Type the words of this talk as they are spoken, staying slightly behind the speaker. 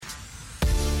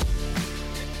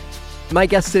My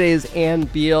guest today is Ann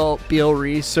Beal, Beal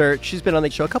Research. She's been on the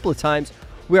show a couple of times.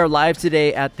 We are live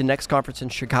today at the Next conference in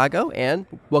Chicago. Ann,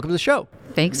 welcome to the show.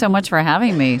 Thanks so much for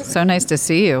having me. So nice to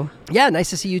see you. Yeah, nice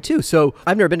to see you too. So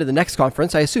I've never been to the Next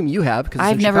conference. I assume you have.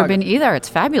 I've never been either. It's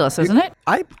fabulous, isn't it?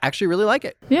 I actually really like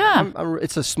it. Yeah.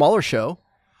 It's a smaller show.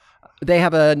 They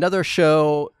have another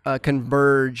show,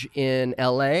 Converge, in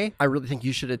LA. I really think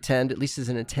you should attend, at least as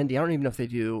an attendee. I don't even know if they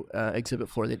do exhibit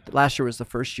floor. Last year was the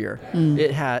first year. It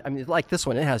had, like this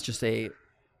one, it has just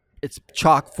it's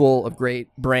chock full of great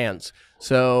brands.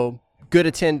 So good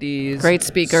attendees. Great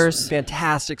speakers.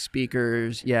 Fantastic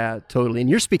speakers. Yeah, totally. And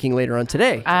you're speaking later on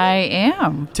today. I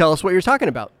am. Tell us what you're talking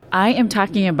about. I am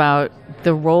talking about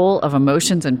the role of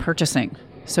emotions in purchasing.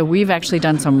 So we've actually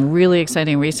done some really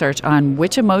exciting research on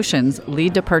which emotions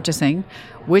lead to purchasing,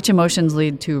 which emotions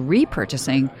lead to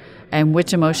repurchasing, and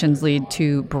which emotions lead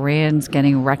to brands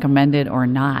getting recommended or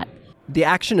not. The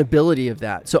actionability of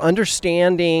that. So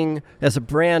understanding, as a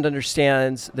brand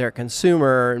understands their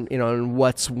consumer, and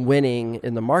what's winning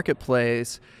in the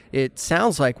marketplace, it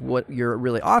sounds like what you're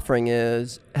really offering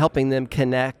is helping them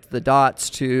connect the dots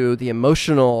to the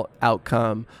emotional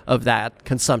outcome of that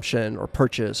consumption or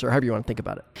purchase, or however you want to think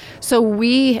about it. So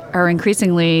we are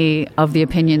increasingly of the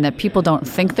opinion that people don't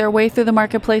think their way through the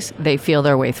marketplace, they feel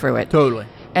their way through it. Totally.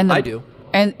 I do.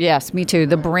 And yes, me too.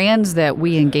 The brands that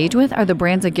we engage with are the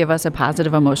brands that give us a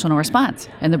positive emotional response.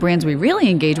 And the brands we really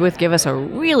engage with give us a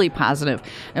really positive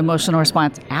emotional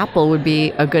response. Apple would be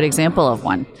a good example of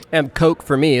one. And Coke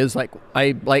for me is like,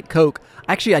 I like Coke.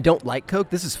 Actually, I don't like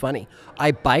Coke. This is funny.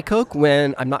 I buy Coke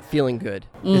when I'm not feeling good.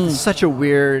 It's such a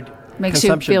weird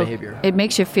consumption behavior. It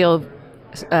makes you feel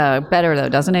better though,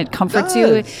 doesn't it? Comforts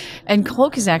you. And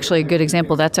Coke is actually a good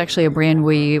example. That's actually a brand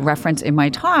we reference in my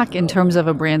talk in terms of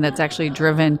a brand that's actually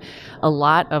driven a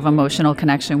lot of emotional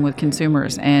connection with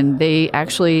consumers. And they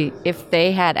actually, if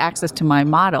they had access to my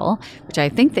model, which I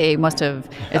think they must have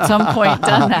at some point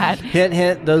done that. Hint,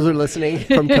 hint, those are listening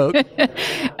from Coke.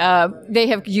 They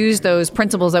have used those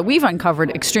principles that we've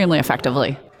uncovered extremely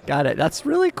effectively. Got it. That's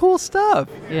really cool stuff.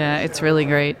 Yeah, it's really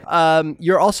great.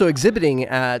 You're also exhibiting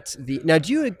at now,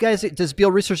 does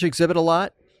Beal Research exhibit a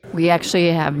lot? We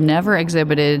actually have never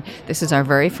exhibited. This is our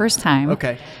very first time.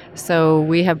 Okay. So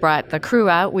we have brought the crew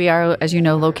out. We are, as you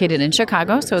know, located in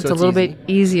Chicago, so it's a little bit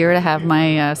easier to have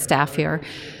my staff here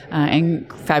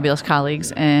and fabulous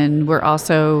colleagues. And we're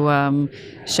also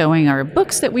showing our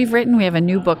books that we've written. We have a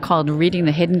new book called Reading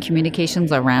the Hidden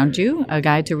Communications Around You, a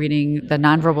guide to reading the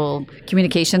nonverbal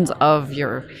communications of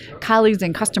your colleagues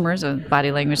and customers,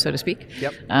 body language, so to speak.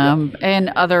 Yep. And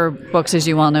other books, as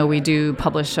you all know, we do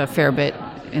publish a fair bit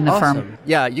in the firm.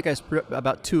 Yeah, you guys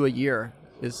about 2 a year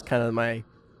is kind of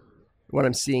what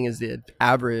I'm seeing is the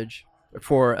average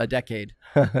for a decade.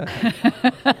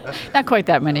 Not quite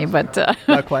that many, but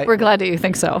Not quite. We're glad that you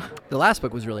think so. The last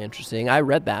book was really interesting. I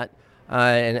read that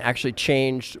and it actually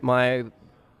changed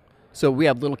so we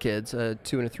have little kids, a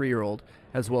 2 and a 3-year-old,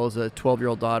 as well as a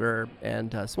 12-year-old daughter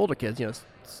and some older kids,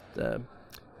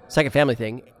 second family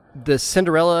thing. The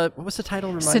Cinderella, what was the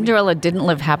title? Cinderella Didn't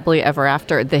Live Happily Ever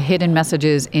After, the hidden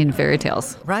messages in fairy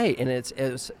tales. Right, and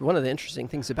it's one of the interesting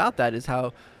things about that is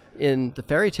how in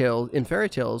fairy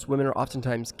tales, women are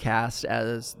oftentimes cast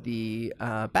as the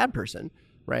bad person,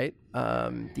 right?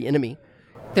 The enemy.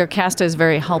 They're cast as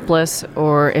very helpless,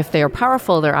 or if they are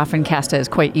powerful, they're often cast as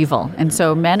quite evil. And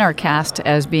so men are cast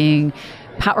as being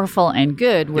powerful and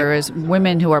good, whereas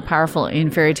women who are powerful in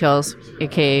fairy tales,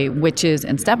 aka witches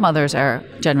and stepmothers, are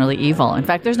generally evil. In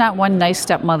fact, there's not one nice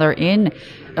stepmother in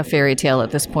a fairy tale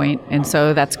at this point, and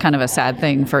so that's kind of a sad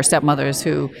thing for stepmothers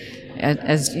who,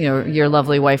 as you know, your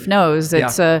lovely wife knows,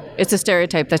 it's a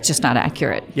stereotype that's just not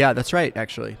accurate. Yeah, that's right,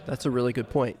 actually. That's a really good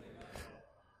point.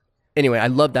 Anyway, I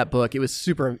love that book. It was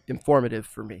super informative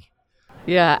for me.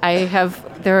 Yeah,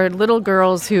 there are little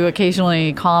girls who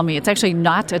occasionally call me. It's actually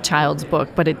not a child's book,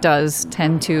 but it does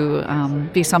tend to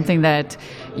be something that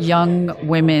young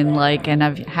women like, and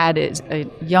I've had a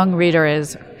young reader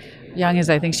as young as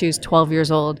I think she was 12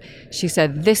 years old. She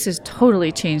said, "This has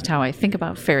totally changed how I think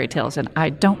about fairy tales, and I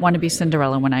don't want to be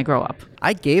Cinderella when I grow up."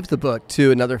 I gave the book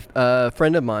to another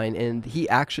friend of mine, and he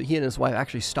and his wife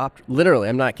actually stopped, literally,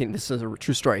 I'm not kidding, this is a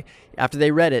true story. After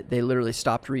they read it, they literally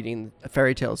stopped reading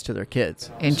fairy tales to their kids.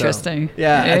 Interesting. So,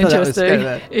 yeah, I thought that was kind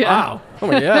of wow. Oh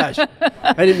my gosh.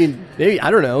 I didn't mean, maybe,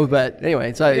 I don't know, but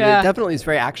anyway, so it definitely is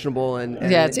very actionable. And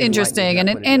it's interesting.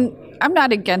 And I'm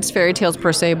not against fairy tales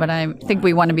per se, but I think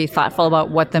we want to be thoughtful about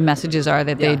what the messages are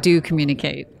that they do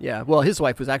communicate. Yeah, well, his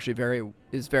wife was actually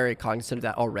very cognizant of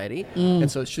that already.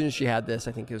 And so as soon as she had this,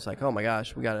 I think it was like, oh my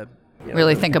gosh, we got to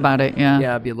really think about it. Yeah.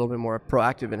 Yeah, be a little bit more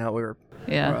proactive in how we were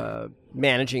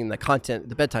managing the content,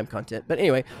 the bedtime content. But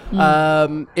anyway,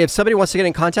 if somebody wants to get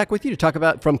in contact with you to talk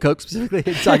about, from Coke specifically,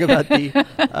 to talk about the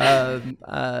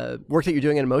work that you're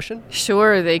doing in Emotion.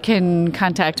 Sure, they can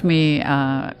contact me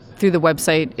through the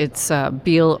website. It's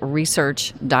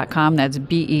beallresearch.com. That's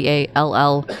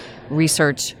BEALL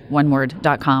research, one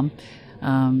word.com.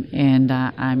 And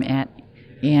I'm at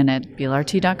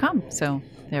ian@beallrt.com. So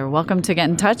they're welcome to get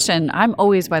in touch. And I'm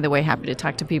always, by the way, happy to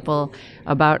talk to people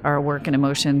about our work and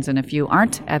emotions. And if you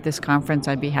aren't at this conference,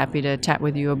 I'd be happy to chat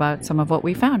with you about some of what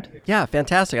we found. Yeah,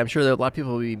 fantastic. I'm sure there are a lot of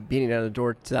people will be beating down the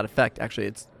door to that effect. Actually,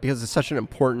 it's because it's such an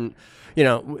important,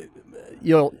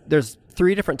 there's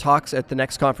 3 different talks at the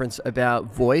next conference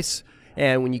about voice.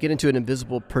 And when you get into an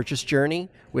invisible purchase journey,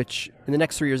 which in the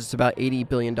next 3 years, it's about $80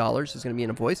 billion is going to be in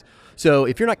a voice. So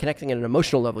if you're not connecting at an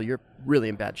emotional level, you're really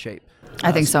in bad shape.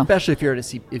 I think so. Especially if you're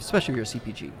especially if you're a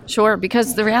CPG. Sure,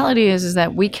 because the reality is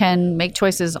that we can make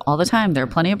choices all the time. There are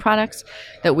plenty of products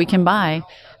that we can buy,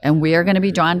 and we are going to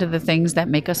be drawn to the things that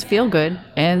make us feel good,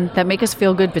 and that make us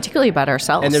feel good particularly about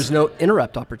ourselves. And there's no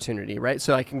interrupt opportunity, right?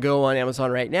 So I can go on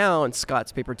Amazon right now, and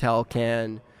Scott's Paper Towel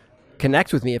can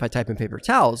connect with me if I type in paper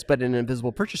towels, but in an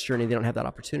invisible purchase journey, they don't have that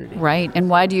opportunity. Right. And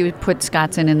why do you put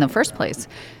Scott's in the first place?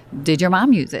 Did your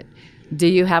mom use it? Do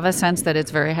you have a sense that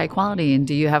it's very high quality? And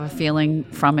do you have a feeling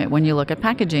from it when you look at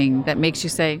packaging that makes you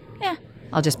say,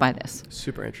 I'll just buy this?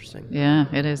 Super interesting. Yeah,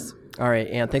 it is. All right,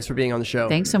 Ann, thanks for being on the show.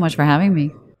 Thanks so much for having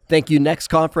me. Thank you, Next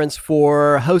Conference,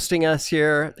 for hosting us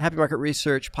here, Happy Market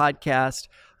Research podcast.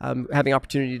 Having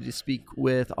opportunity to speak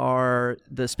with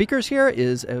the speakers here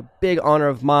is a big honor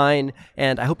of mine,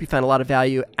 and I hope you found a lot of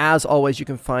value. As always, you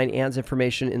can find Ann's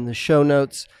information in the show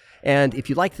notes. And if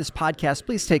you like this podcast,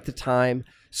 please take the time,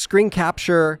 screen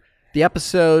capture the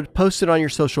episode, post it on your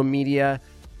social media.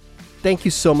 Thank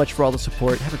you so much for all the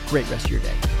support. Have a great rest of your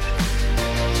day.